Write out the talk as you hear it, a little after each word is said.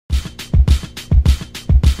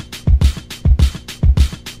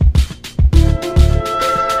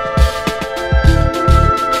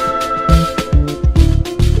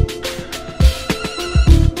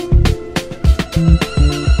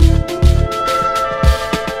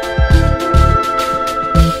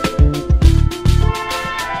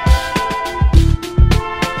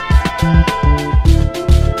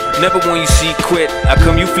quit. How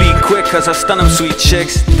come you flee quick? Cause I stun them sweet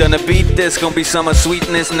chicks. Done to beat this, gon' be summer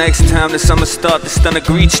sweetness. Next time the summer start, the stunner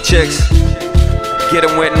greets chicks. Get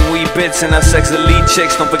them wet and wee bits and our sex elite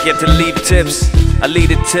chicks. Don't forget to leave tips. I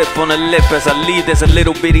leave a tip on the lip. As I leave, there's a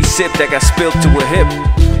little bitty sip that got spilled to a hip.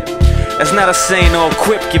 That's not a saying or a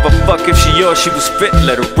quip. Give a fuck if she yours, she was fit,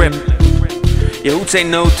 let her rip. Yeah, who'd say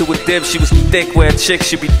no to a dip? She was thick, where a chick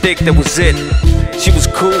should be thick, that was it. She was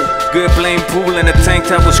cool, good blame pool, and the tank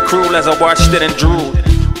top was cruel as I watched it and drooled.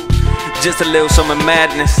 Just a little summer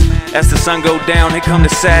madness. As the sun go down, here come the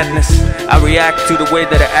sadness. I react to the way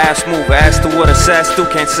that her ass move. Ass to what a sass do,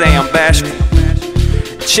 can't say I'm bashful.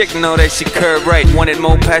 Chick know that she curved right. Wanted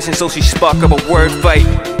more passion, so she spark up a word fight.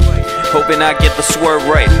 Hoping I get the swerve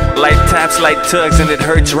right. Light taps, light tugs, and it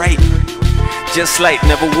hurts right. Just light,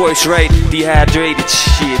 never worse, right? Dehydrated,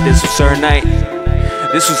 shit, this was her night.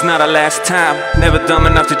 This was not our last time. Never dumb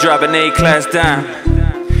enough to drop an A-class dime.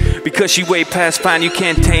 Because she way past fine, you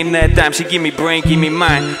can't tame that dime. She give me brain, give me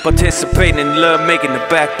mind. Participating in love, making the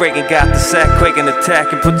back breaking. Got the sack quaking,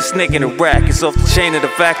 attack, and put the snake in the rack. It's off the chain of the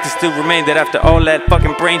fact that still remain that after all that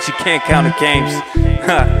fucking brain, she can't count the games.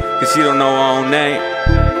 Cause she don't know her own name.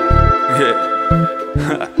 Yeah.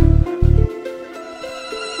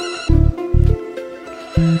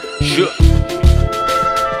 Sure.